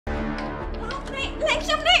លេងខ្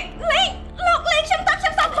ញុំនេះលេងលោកលេងខ្ញុំតើខ្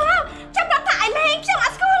ញុំសប្បាយចាំប្រាប់ថាឲ្យលេងខ្ញុំអ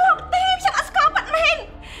ត់ស្គាល់លោកទេខ្ញុំអត់ស្គាល់បាត់មែន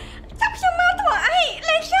ចាប់ខ្ញុំមកធ្វើអី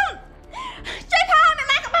លេងខ្ញុំជួយផងអ្នក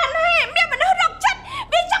ណាក៏បានដែរមានមនុស្សរកចិត្ត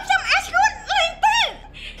វាចាប់ខ្ញុំអាស្គួនលេងទេ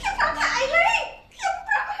ខ្ញុំប្រាប់ថាឲ្យលេងខ្ញុំ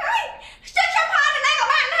ប្រាប់ឲ្យជួយខ្ញុំផងអ្នកណាក៏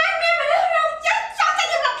បានដែរមានមនុស្សរកចិត្តចាប់តែ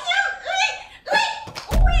ខ្ញុំរកខ្ញុំលេងអូ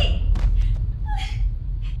យ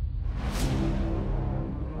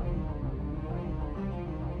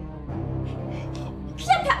ខ្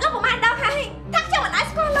ញុំប្រាប់លោកប្រហែលដងហើយថាខ្ញុំមិនអាច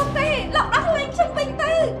ស្គាល់លោកទេលោកដោះលែងខ្ញុំវិញ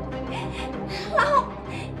ទៅលោក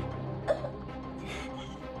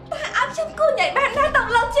តែឲ្យខ្ញុំគូញ៉ៃបានដែរតើ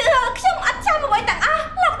លោកជឿខ្ញុំអត់ចាំអ្វីទាំងអស់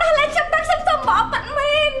លោកដោះលែងខ្ញុំទៅខ្ញុំសុំបបបាត់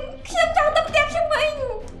មែនខ្ញុំចង់ទៅផ្ទះខ្ញុំវិញ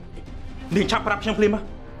នាងឆាប់ប្រាប់ខ្ញុំភ្លាម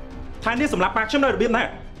ថានាងសម្រាប់ប៉ាខ្ញុំនៅរបៀបណា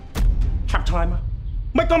ឆាប់ឆ្លើយមក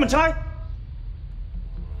មិនក៏មិនឆ្លើយ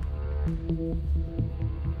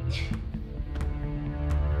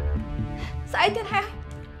ស្អីទៀតហើយ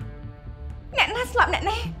អ្នកណាស្លាប់អ្នក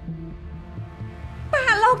ណាប៉ា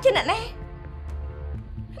លោកជាអ្នកណា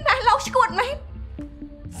ណាលោកស្គួតមែន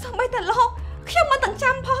សូម្បីតែលោកខ្ញុំមិនទាំង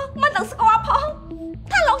ចាំផងមិនទាំងស្គាល់ផង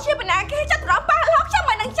ថាលោកជាបណ្ណាគេចាត់រំប៉ាលោកខ្ញុំ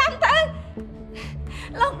មិននឹងចាំទៅ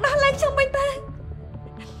លោកដោះលែងខ្ញុំវិញទៅ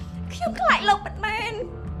ខ្ញុំខ្លាចលោកបាត់មែន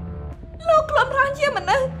លោកខ្លួនរស់ជាម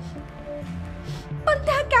នុស្សប៉ុន្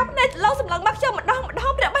តែកាប់នៃលោកសម្លឹងមកខ្ញុំម្ដង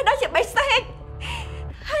ប្រាប់បីដូចជាបេះសេក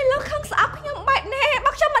ហើយលោកខឹងស្អប់ខ្ញុំបែបនេះ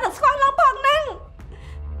បើខ្ញុំមិននឹងស្គាល់លោកផងហ្នឹង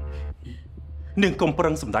នាងកុំប្រឹ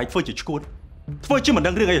ងសម្ដែងធ្វើជាឈួតធ្វើជាមិន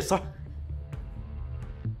ដឹងរឿងអីសោះ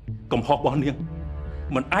កំហុសរបស់នាង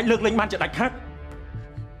មិនអាចលើកលែងបានជាដាច់ខាត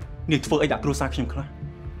នាងធ្វើអីដាក់គ្រួសារខ្ញុំខ្លះ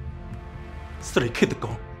ស្រីឃាតក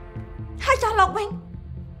រហើយចោះលោកវិញ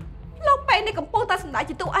លោកពេលនេះកំពុងតែសម្ដែង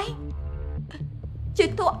ជាតួអីជា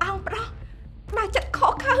តួអង្គប្រុសដែលចិត្តខ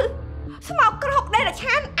កខើស្មោកក្រោកដែល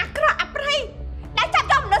ឆានអាក្រក់អាប្រៃដែលចាប់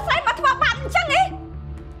យកមនុស្សស្រីមកធ្វើបាបអញ្ចឹងឯង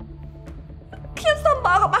ខ្ញុំសុំប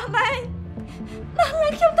ងក៏បានដែរដល់ហើ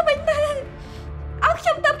យខ្ញុំទៅវិញទៅអោខ្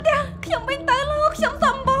ញុំទៅផ្ទះខ្ញុំវិញទៅលោកខ្ញុំ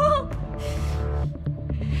សុំបង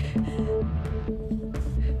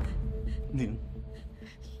នាង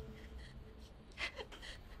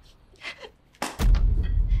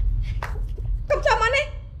កុំចាំមកនេះ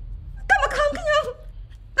កុំមកខំខ្ញុំ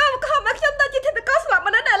កុំមកខំមកខ្ញុំទៅជាធាតុកោស្លាប់ម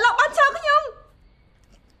នុស្សដែលលោកបានចោលខ្ញុំ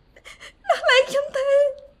ដល់ហើយខ្ញុំទៅ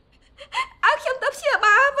អោខ្ញុំទៅព្យា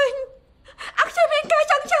បាលវិញអោខ្ញុំមានការ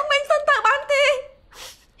ចង់ចាំវិញសិនទៅបានទេ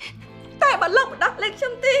តែបើលោកមិនដោះលែងខ្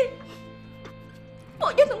ញុំទេពួ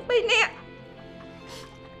កយើងទាំងពីរនាក់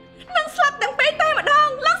នឹងស្លាប់ទាំងពីរតែម្ដង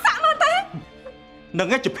លោកសាក់មកទេនឹង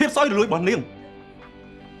ឯងជាភាពស្អុយរលួយរបស់នាង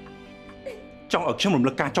ចង់ឲ្យខ្ញុំរំ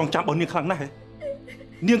លឹកការចងចាំរបស់នាងខ្លាំងណាស់ហ៎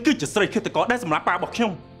នាងគឺជាស្រីឃាតករដែលសម្រាប់ប៉ារបស់ខ្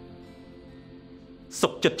ញុំសុ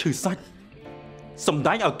ខចិត្តឈឺសាច់សំ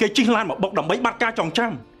ដែងឲ្យគេជិះឡានមកបុកដើម្បីបាត់ការចង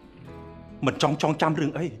ចាំមិនចង់ចងចាំរឿ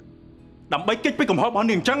ងអីដើម្បីគេចពីកំហុសរបស់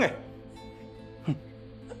នាងអញ្ចឹងឯង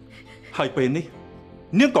ហើយពេលនេះ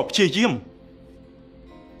នាងក៏ព្យាយាម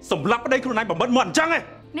សម្លាប់ប្តីខ្លួនឯងបំបិតមាត់អញ្ចឹងឯង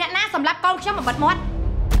អ្នកណាសម្លាប់កូនខ្ញុំបំបិតមាត់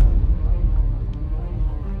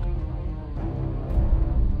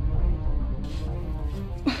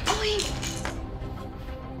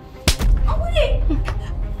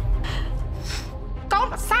កូន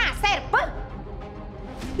ប្រសាសេរពឹស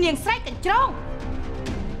នាងស្រែកកញ្ជ្រង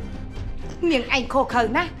នាងឯងខុសខើ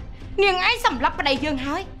ណាស់នាងឯងសម្លាប់ប្តីយើង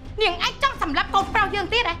ហើយនាងឯងចង់សម្លាប់កូនប្រុសយើង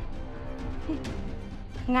ទៀតហ៎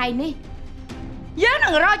ថ្ងៃនេះយើងនឹ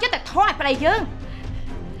ងរកយុត្តិធម៌ឲ្យប្តីយើង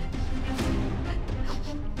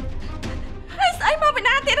ហើយស្អីមកពី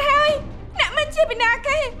ណាទៀតហើយអ្នកមិនជាពីណា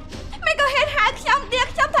គេមិនក៏ហេតុហៅខ្ញុំទៀត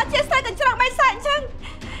ខ្ញុំថាជាស្រីកញ្ជ្រងមិនសាច់អញ្ចឹង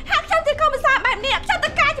ហើយខ្ញុំទីកុំភាសាបែបនេះខ្ញុំទៅ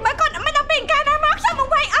ការជាមួយគាត់មិនដល់ពីការណាមកខ្ញុំមក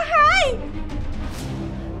វិញអស់ហើយ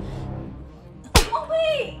អូ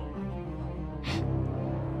យ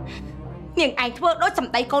នាងឯងធ្វើដូចស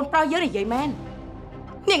ម្ដីកូនប្រុសយើងនិយាយមែន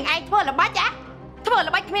នាងឯងធ្វើល្បិចធ្វើ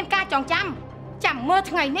ល្បិចគ្មានការចងចាំមើល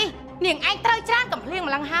ថ្ងៃនេះនាងឯងត្រូវច្រើនកំភ្លៀង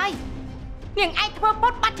ម្លឹងហើយនាងឯងធ្វើពុ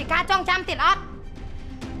តបាត់ជាការចងចាំទៀតអត់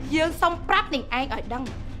យើងសុំប្រាប់នាងឯងឲ្យដឹង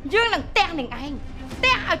យើងនឹងទះនាងឯង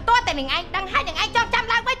ទះឲ្យទាល់តែនាងឯងដឹងហើយនាងឯងចងចាំ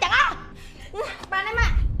ឡើងវិញទាំងអស់បានទេម៉ា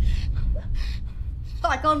ក់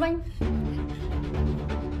តោះឲ្យកូនវិញ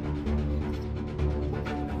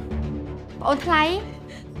បងអូនថ្លៃ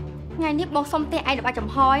ថ្ងៃនេះបងសុំទះឯងរបស់ចំ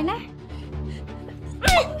ហយណា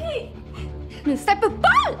នឹងសេព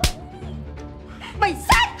7បី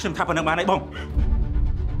សាច់ខ្ញុំថាប៉ុណ្្នឹងបានហើយបង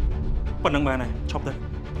ប៉ុណ្្នឹងបានហើយឈប់ទៅ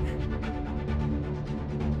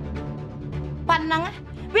ប៉ុណ្្នឹង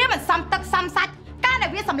វាមិនសំទឹកសំសាច់កាលដែ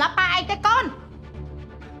លវាសម្លាប់ប៉ាឯងទេកូន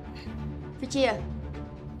វិជា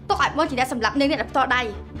ទុកឲ្យបងជាអ្នកសម្លាប់នាងនេះដល់ផ្ទាល់ដៃ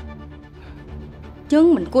យើង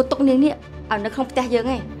មិនគួរទុកនាងនេះឲ្យនៅក្នុងផ្ទះយើង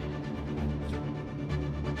ទេ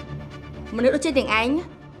មនុស្សដូចជាទាំងឯង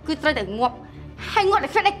គឺត្រូវតែងាប់ហើយងាប់តែ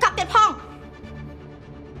ខ្វះតែកប់ទៀតផង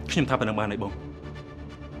ខ្ញុំថាប៉ុណ្ណឹងបានហើយបង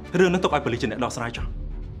រឿងនឹងទុកឲ្យប៉ូលីសជាអ្នកដោះស្រាយចុះ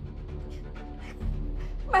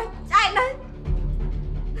ម៉ែឆ្អែតណាស់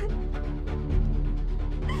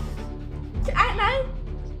ឆ្អែតណាស់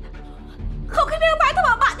ខុសគ្នាម៉ែធ្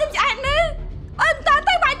វើបាក់ខ្ញុំឆ្អែតណាស់អើតើ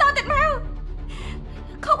ទៅម៉ែតទៀតមក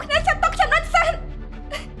ខុសគ្នាចាំទុកចំណុចសិន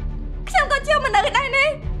ខ្ញុំក៏ជាមនុស្សដែរនេះ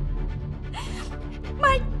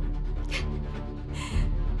ម៉ែ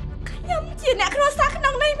ខ្ញុំជាអ្នកគ្រួសារក្នុ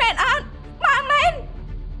ងនេះមែនអត់ម៉ែមែន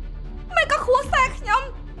មិនក៏គ្រួសារខ្ញុំ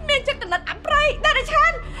មានចិត្តកណិតអប្រៃដែលរឆា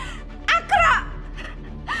នអាក្រក់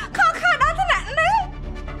ខកខានដល់ថ្នាក់នេះ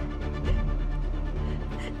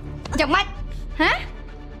យ៉ាងម៉េចហ៎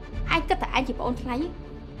ឯងគិតថាឯងជាប្អូនថ្លៃ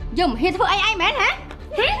យកមកហ៊ានធ្វើអីឯងមែនហ៎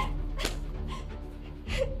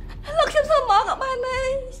លោកខ្ញុំសុំមកក៏បានដែរ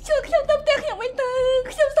ជួយខ្ញុំទៅផ្ទះខ្ញុំវិញទៅ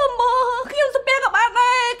ខ្ញុំសុំមកខ្ញុំសុំផ្ទះក៏បាន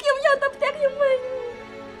ដែរខ្ញុំយកទៅផ្ទះខ្ញុំវិញ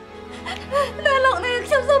ដល់លោកនេះ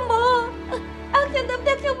ខ្ញុំសុំមកអើខ្ញុំទៅផ្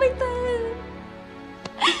ទះខ្ញុំវិញទៅ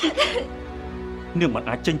នាងមិន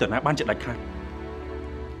អាចចេញទៅណាបានជាដាច់ខាត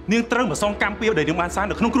នាងត្រូវមកសងកម្មពៀវដែលនាងបានសាង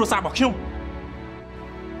នៅក្នុងគ្រួសាររបស់ខ្ញុំ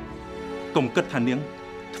កុំគិតថានាង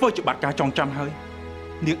ធ្វើជាបាត់ការចងចាំហើយ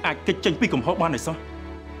នាងអាចគេចចេញពីកំហុសបានហើយសោះ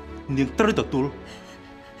នាងត្រូវទទួល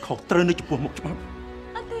ខុសត្រូវនៅចំពោះមុខច្បាប់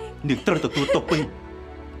នាងត្រូវទទួលទោសពីរ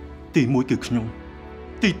ទី1គឺខ្ញុំ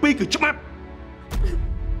ទី2គឺច្បាប់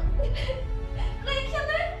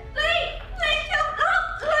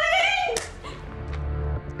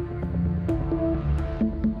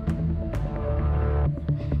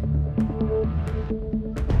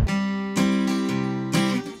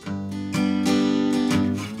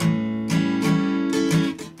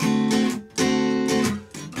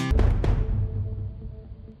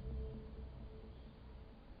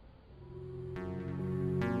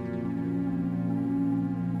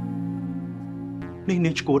នេះ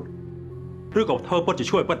នាងឈួតឬក៏ធ្វើពិតជា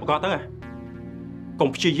ជួយឲ្យពិតប្រកបទៅកុំ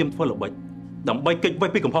ព្យាយាមធ្វើល្បិចដើម្បីគេចវេស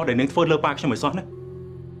ពីកំហុសដែលនាងធ្វើលើប៉ាខ្ញុំឲ្យសោះណា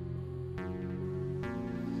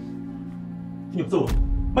ខ្ញុំសួរ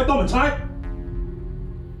មិនក៏មិនឆ្លើយ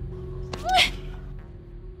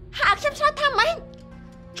ហាក់ខ្ញុំឆ្លើយថាម៉េច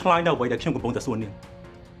ឆ្លើយនៅអ្វីដែលខ្ញុំកំពុងតែសួរនាង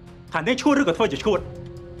ថានាងឈួតឬក៏ធ្វើជាឈួត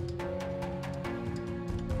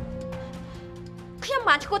ខ្ញុំ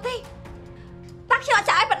មិនឈួតទេតាខ្ញុំអត់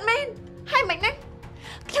ចាយប៉ាត់មែនហើយមិនណា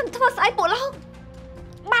ខ្ញុំធ្វើស្អីពួកលោក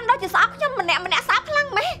បានដូចជាស្អប់ខ្ញុំម្នាក់ស្អប់ខ្លាំង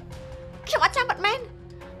ម៉េះខ្ញុំអត់ចាំប៉ាត់មែន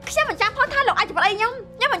ខ្ញុំមិនចាំផងថាលោកអាចប្តីខ្ញុំ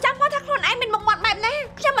មិនចាំផងថាខ្លួនឯងមានមុខមាត់បែបណា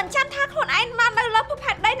ខ្ញុំមិនចាំថាខ្លួនឯងបាននៅលើភព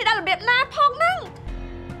ផែនដីនេះដល់របៀបណាផងហ្នឹង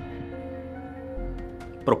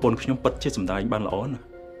ប្រពន្ធខ្ញុំពិតជាសម្ដែងបានល្អណាស់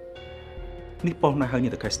នេះប៉ុណ្ណាហើយ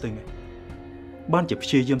នេះតកែស្ទឹងបានជាព្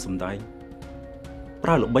យាយាមសម្ដែងប្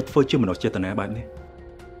រើល្បិចធ្វើជាមនោចេតនាបែបនេះ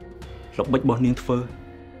ល្បិចរបស់នាងធ្វើ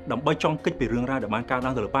ដើម្បីចង់គេចពីរឿងរ៉ាវដែលបានកើតឡើ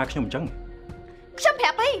ងទៅលើប៉ាខ្ញុំអញ្ចឹងខ្ញុំប្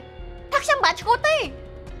រាប់អីថាខ្ញុំមិនឈួតទេ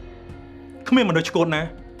គ្មានមនុស្សឈួតណា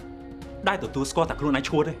ដែលទទួលស្គាល់តែខ្លួនឯង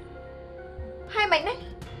ឈួតទេហើយមិនណា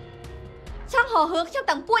ចង់ហៅរឿងខ្ញុំ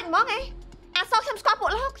ទាំងពួយហ្មងអាសោខ្ញុំស្គាល់ពួក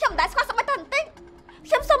លោកខ្ញុំមិនដែលស្គាល់ស្បែកតែបន្តិច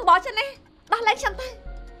ខ្ញុំសុំបោះចឹងណាដោះលែងខ្ញុំទៅ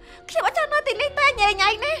ខ្ញុំអត់ចង់នៅទីនេះតែញ៉ៃ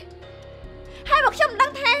ណាហើយមកខ្ញុំដឹ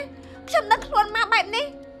ងថាខ្ញុំដឹងខ្លួនមកបែបនេះ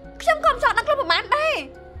ខ្ញុំក៏មិនចង់ដឹងខ្លួនប្រហែលដែរ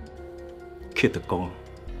ឃាតករ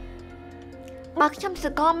បើខ្ញុំស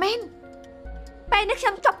កលមែនពេលនេះខ្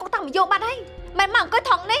ញុំជាប់គុកតាំងមួយយោបាត់ហើយមិនមកអង្គុយ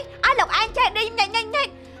ថងនេះឲ្យលោកឯងចេះដេញញ៉ៃ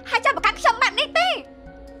ហើយចាំប្រកាន់ខ្ញុំបែបនេះទេ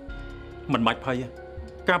មិនបាច់ភ័យ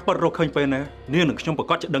ការពិតរកឃើញពេលណានាងនិងខ្ញុំប្រ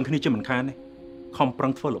កាសจะដឹងគ្នាជាមិនខានទេខំប្រឹ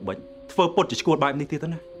ងធ្វើល្បិចធ្វើពុតជាឈួតបែបនេះទៀតទៅ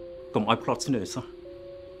ណាកុំឲ្យផ្លត់ស្នេហ៍សោះ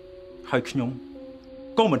ហើយខ្ញុំ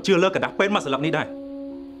ក៏មិនជឿលើกระดาษពេនមកស្លឹកនេះដែរ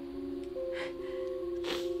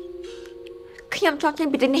ខ្ញុំជាប់ចេញ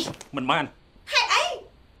ពីទីនេះមិនបានហេតុអី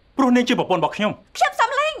ព្រោះនាងជាប្រពន្ធរបស់ខ្ញុំ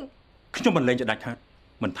សំលេងខ្ញុំមិនលេងជាដាច់ខាត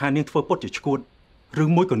មិនថានាងធ្វើពុតជាឈួតឬ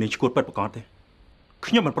មួយក៏នាងឈួតពិតប្រកបទេ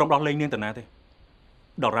ខ្ញុំមិនព្រមដោះលែងនាងទៅណាទេ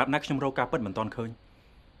ដរាបណាខ្ញុំរកការពិតមិនទាន់ឃើញ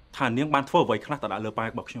ថានាងបានធ្វើអ្វីខ្លះទៅដាក់លើប៉ារ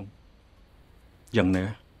បស់ខ្ញុំយ៉ាងណា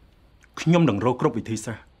ខ្ញុំនឹងរកគ្រប់វិធី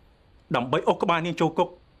សាស្ត្រដើម្បីអុកក្បាលនាងចូលគុក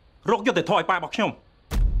រកយុត្តិធម៌ឲ្យប៉ារបស់ខ្ញុំ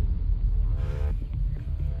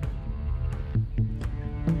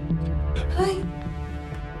ហើយ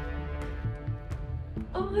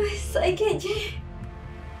អូយស្អីគេចេះ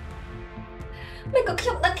មិនក៏ខ្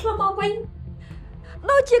ញុំដឹងខ្លួនមកវិញ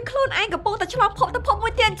ដូចជាខ្លួនឯងកំពុងតែឆ្លងភពទៅភពមួ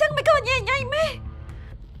យទៀតអញ្ចឹងមិនក៏ញ៉ៃម៉េះ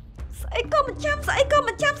ស្អីក៏មិនចាំស្អីក៏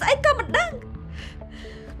មិនចាំស្អីក៏មិនដឹង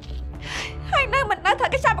ហើយនៅមិននៅថា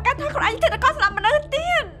គេចាប់ប្រកាន់ថាខ្លួនឯងទៀតក៏ស្លាប់មនុស្សទៀ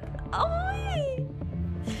តអូយ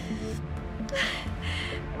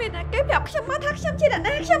មានតែគេប្រាប់ខ្ញុំមកថាខ្ញុំជាអ្នក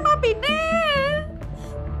ណាខ្ញុំមកពីណា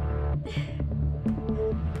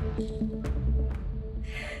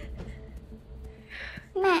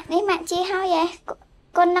Mẹ, đi mẹ chi hao vậy?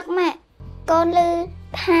 Con nắc mẹ. Con lư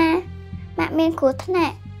tha. Mẹ miên của thân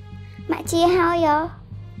nè. Mẹ chi hao vậy?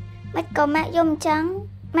 Mẹ có mẹ dùng trắng.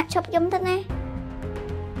 Mẹ chụp dùng thân nè.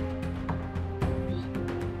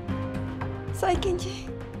 Sao kênh chứ?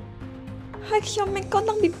 Hai khi mình con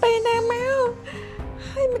đang bị bê nè máu.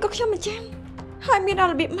 Hai mình có khi mà chăm. Hai mình đó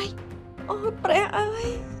là bị mày. Ôi bè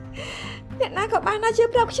ơi. Nè ná có ba ná chưa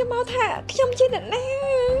bọc cho máu thả. Khi mà chơi nè nè.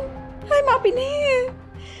 Hai máu bị nè.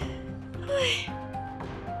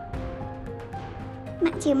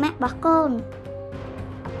 Mẹ chiều mẹ bỏ con.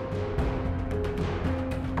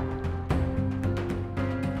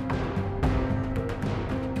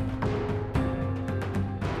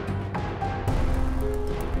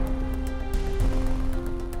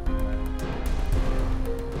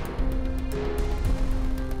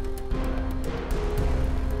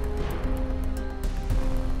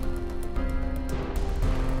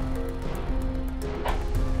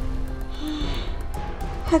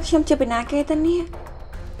 Hai khi chưa bị ná kê tên nè.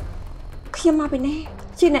 Khi mà bị nè.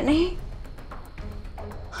 Chị nè nè.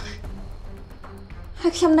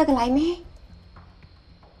 Hai khi nơi cái lại mẹ.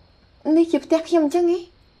 Này chụp tép khi chứ nghe.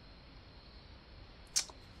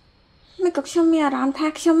 Mấy cục khi mẹ làm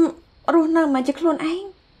thác khi rùa nở mà chắc luôn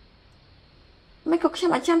anh. Mấy cục khi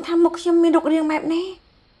mà chăm tham một khi mẹ đục riêng mẹp nè.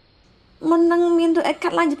 Mình nâng miên tụi ấy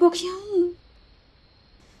cắt lại cho buộc khi.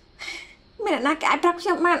 Mẹ đã cái ai bạc khi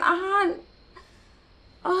mà ăn.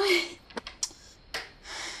 Ôi.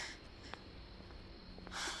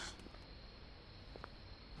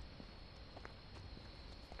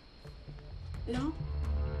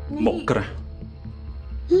 Một cái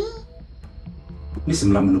Ní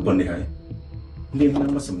xâm lâm mình này hãy Niên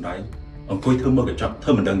năng mà xâm đáy Ông khôi thơm mơ cái trọng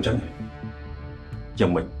thơm mình đăng chân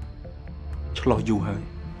Dòng mình Chắc lo du hơi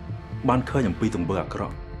Ban khơi nhằm pi tùng bơ ạ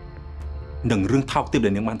Đừng rương thao tiếp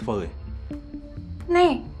đến những ban phơi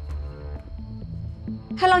Nè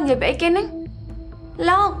Hello người bị kia nè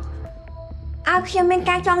Lo Ao khi mình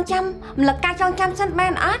ca chong chăm là ca chong chăm sân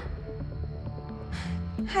ban át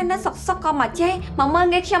Hai nó sọc sọc con mà chê mà mơ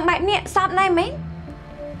nghe khi bạn nè sọt này mấy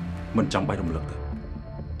Mình chẳng bay động lực thôi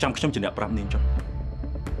Chẳng khi chỉ đẹp rạp nên cho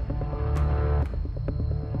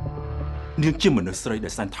Nhưng chứ mình nơi sợi để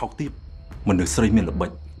sang thao tiếp Mình nơi sợi miền là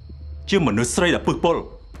bệnh Chứ mình nơi sợi là bực bol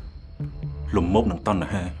Lùm mốc nâng ton là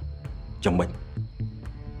ha Chẳng bệnh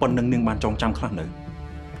Bọn nâng niên ban trong trang khá nữa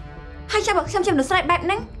Hai cha bậc xem chìm được sợi bạn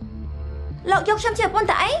nè Lộc dốc xem chìm con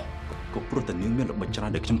tẩy Cô bố tình niên miền là bệnh cho ra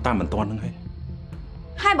để chúng ta mình toan nâng hay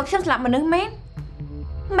Hai bậc xem làm mà nâng mến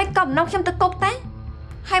Mấy cầm nông xem tự cục tay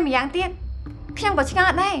Hai mà giảng tiết Xem có chăng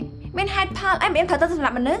ở đây Bên hai phao em thở tôi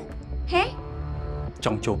làm mà nâng Hế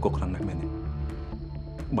Trong châu cục lần này này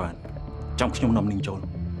Bạn Trong khi nhóm năm ninh châu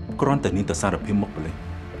Có rõn tình niên tờ xa đập hiếm mốc bởi lấy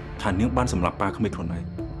Thả niên ban xâm lập ba không mấy khổ này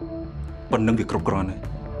Bọn nâng việc cục rõn này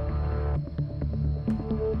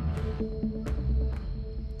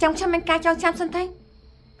Trong cho mình ca cho chăm sân thanh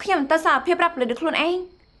Khi mà ta xả phiếp rạp lại được luôn anh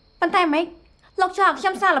Bạn tay mấy Lộc cho học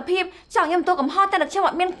chăm xa là phiếp Chọn nhầm tôi cầm ho ta được cho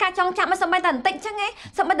bọn miên ca cho chăm mà sợ bay tần tịnh chắc nghe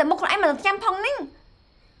Sợ bay tần mốc của anh mà được chăm phong ninh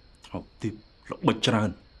Học tiếp Lộc bệnh cho ra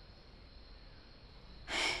hơn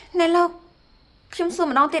Nè Lộc Khiêm xua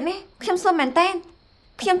mà đón tiện ấy Khiêm xua màn tên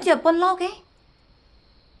Khiêm chìa bôn Lộc ấy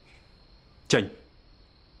Chanh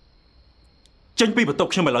Chanh pi bà tộc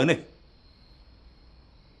cho mày lớn này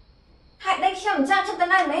Hãy đây khiêm ra trong tên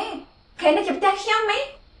này mấy Thế này chụp ta khiêm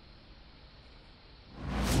mấy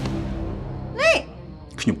Này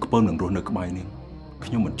Khi nhóm cấp ơn nâng rốt nơi cái bài này Khi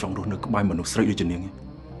nhóm mình trong rốt nơi cái bài mà nó sợi đôi chân niên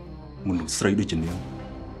Mình nó sợi đôi chân niên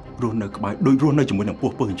Rốt nơi cái bài đôi rốt nơi chúng mình nằm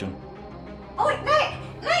buộc bơ hình chân Ôi này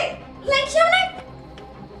Này Lên khiêm này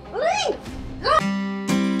Lên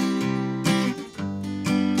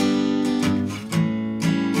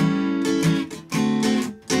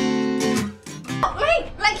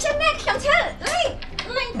Lên khiêm này khiêm chơi Lên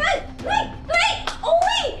Lên tay Lên Lên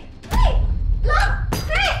Ôi Lên Lộc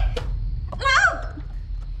Này Lộc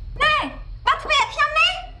Này Bắt việc khiêm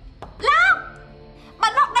này Lộc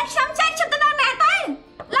Bà Lộc đánh khiêm chơi chụp tên này nè tay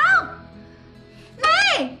Lộc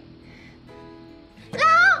Này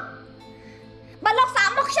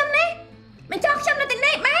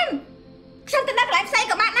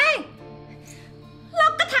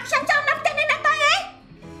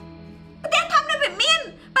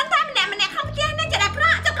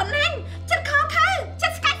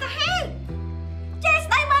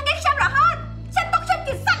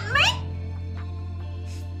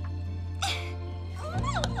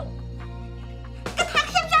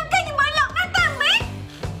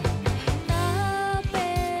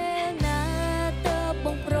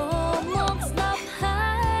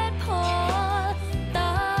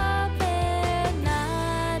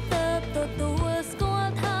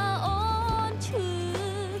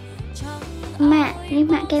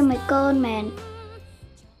នេះម៉ាក់គេមួយកូនមែន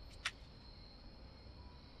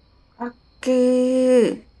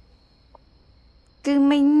គឺ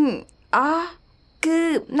មិញគឺ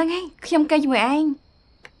ហ្នឹងឯងខ្ញុំគេជាមួយឯង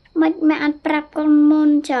មិនម៉ាក់អត់ប្រាប់កូនមុន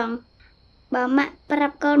ចឹងបើម៉ាក់ប្រា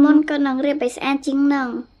ប់កូនមុនកូននឹងរៀបឲ្យស្អាតជាងហ្នឹង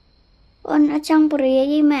អូនអត់ចង់បរិយាយ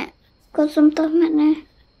ទេម៉ាក់កូនសុំទោសម៉ាក់ណា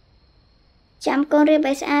ចាំកូនរៀប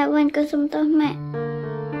ឲ្យស្អាតវិញកូនសុំទោសម៉ាក់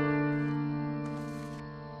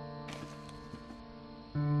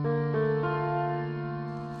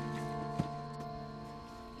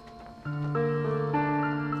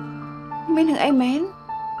មាននឹងអីមែន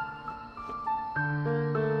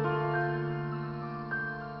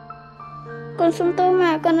កូនសុំទោស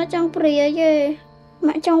ម៉ាក់កូនអត់ចង់ព្រាយទេ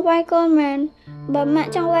ម៉ាក់ចង់វាយកូនមែនបើម៉ា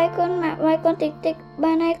ក់ចង់វាយកូនម៉ាក់វាយកូនតិច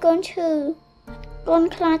បានហើយកូនឈឺកូន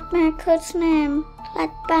ខ្លាចម៉ាក់ខើចស្នាមខ្លាច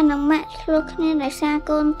ប៉ានិងម៉ាក់ឆ្លោះគ្នាដោយសារ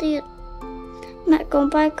កូនទៀតម៉ាក់កុំ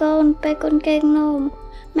វាយកូនពេលកូនកេងនោម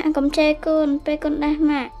ម៉ាក់កុំចែកកូនពេលកូនដាស់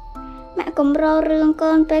ម៉ាក់កុំរោរឿង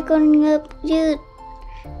កូនពេលកូនងើបយឺត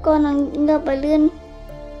កូននឹងងើបឲ្យលឿន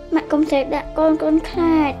ម៉ាក់កុំចែកដាក់កូនខ្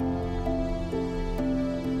លាច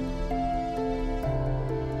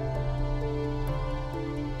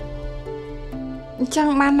អញ្ចឹង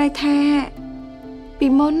បានន័យថាពី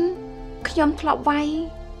មុនខ្ញុំធ្លាប់វាយ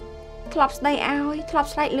ធ្លាប់ស្ដីឲ្យធ្លាប់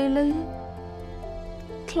ស្រែកលឺ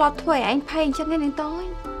ធ្លាប់ធ្វើឲ្យឯងភ័យអញ្ចឹងឯងនាងតូ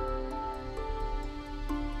ច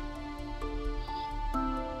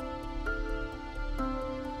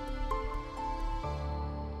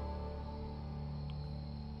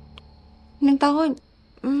នាងតូច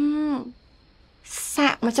សា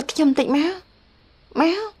កមកចិត្តខ្ញុំតិចមក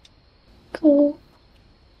គូ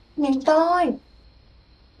នាងតូច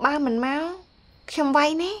បើមិនមកខ្ញុំវាយ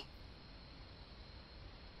ណា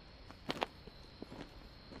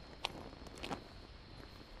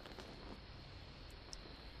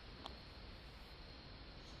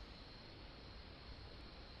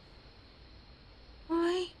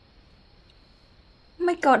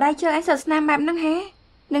មិនក៏ដៃជើងឯងសស្នាមបែបហ្នឹងហ៎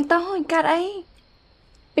នឹងតោះកាត់អី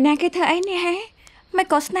ពីណាគេធ្វើអីនេះហ៎មិន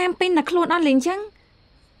ក៏ស្នាមពេញតែខ្លួនអត់លីងចឹង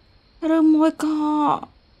ឬមួយក៏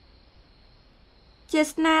ជា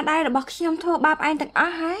ស្នាដៃរបស់ខ្ញុំធ្វើបាបឯងទាំងអ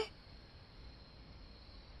ស់ហ៎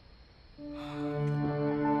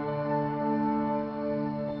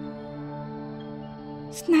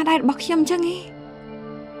ស្នាដៃរបស់ខ្ញុំចឹងហ៎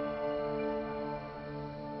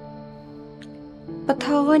បថ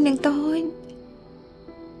យនឹងតូច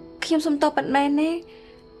ខ្ញុំសុំទោសប៉ិនមែនទេ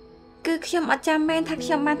គឺខ្ញុំអត់ចាំមែនថាខ្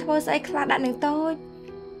ញុំបានធ្វើស្អីខ្លះដាក់នឹងតូច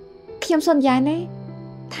ខ្ញុំសន្យាទេ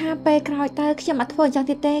ថាពេលក្រោយទៅខ្ញុំអត់ធ្វើយ៉ាង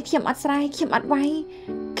ទៀតទេខ្ញុំអត់ស្រែកខ្ញុំអត់វាយ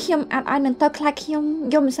ខ្ញុំអត់ឲ្យនឹងតូចខ្លាចខ្ញុំ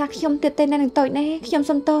យំសាខ្ញុំទៀតទេនឹងតូចទេខ្ញុំ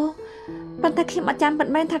សុំទោសប៉ុន្តែខ្ញុំអត់ចាំប៉ិន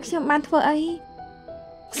មែនថាខ្ញុំបានធ្វើអី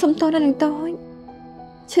សុំទោសនឹងតូច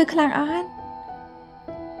ឈឺខ្លាំងអត់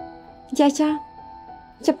យាយចា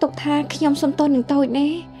ចាប់ទុកថាខ្ញុំសុំទោសនឹងតូចទេ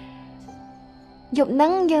យប់ហ្នឹ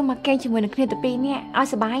ងយើងមកគេជាមួយនឹងគ្នាទៅពីរនាក់ឲ្យ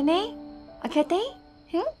សុបាយណាអូខេទេ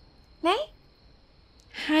ណា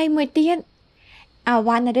ហើយមួយទៀតអា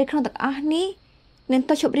វ៉ាន់នៅលើក្នុងទាំងអស់នេះនឹង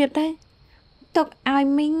ទៅជប់រៀបទៅទុកឲ្យ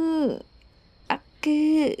មីង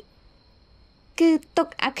គឺទុក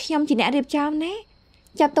ឲ្យខ្ញុំជាអ្នករៀបចំណា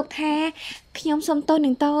ចាប់ទុកថាខ្ញុំសុំទោសនឹ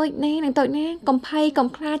ងតូចណានឹងតូចណាកុំភ័យកុំ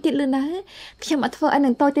ខ្លាចទៀតលឿនណាខ្ញុំអត់ធ្វើឲ្យនឹ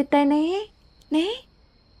ងតូចទៀតទេណា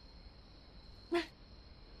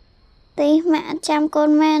ទីម៉ាក់អត់ចាំកូន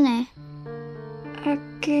ម៉ែណាអូ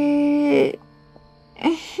ខេ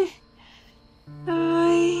អើ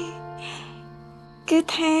យគឺ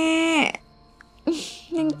ថា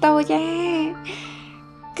នឹងតូច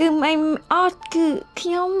គឺមិនអត់គឺខ្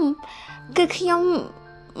ញុំ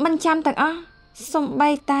មិនចាំទាំងអស់សំបី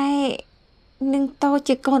តែនឹងតូច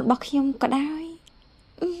ជាកូនរបស់ខ្ញុំក៏ដោយ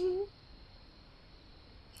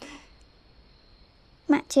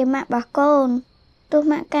ម៉ាក់ជាម៉ាក់របស់កូនទោះ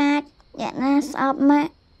ម៉ាក់កាចអ្នកណាស្អប់ម៉ា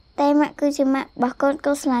ក់តែម៉ាក់គឺជាម៉ាក់របស់កូន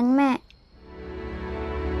កូនស្រឡាញ់ម៉ាក់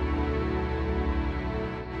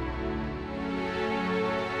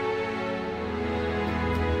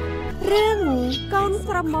រឿងកូន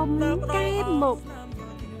ក្រមុំកែមុខ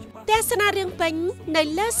ទស្សនារឿងពេញនៅ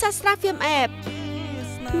លើ Sastra Film App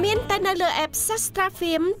មានតែនៅលើ App Sastra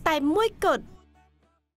Film តែមួយគត់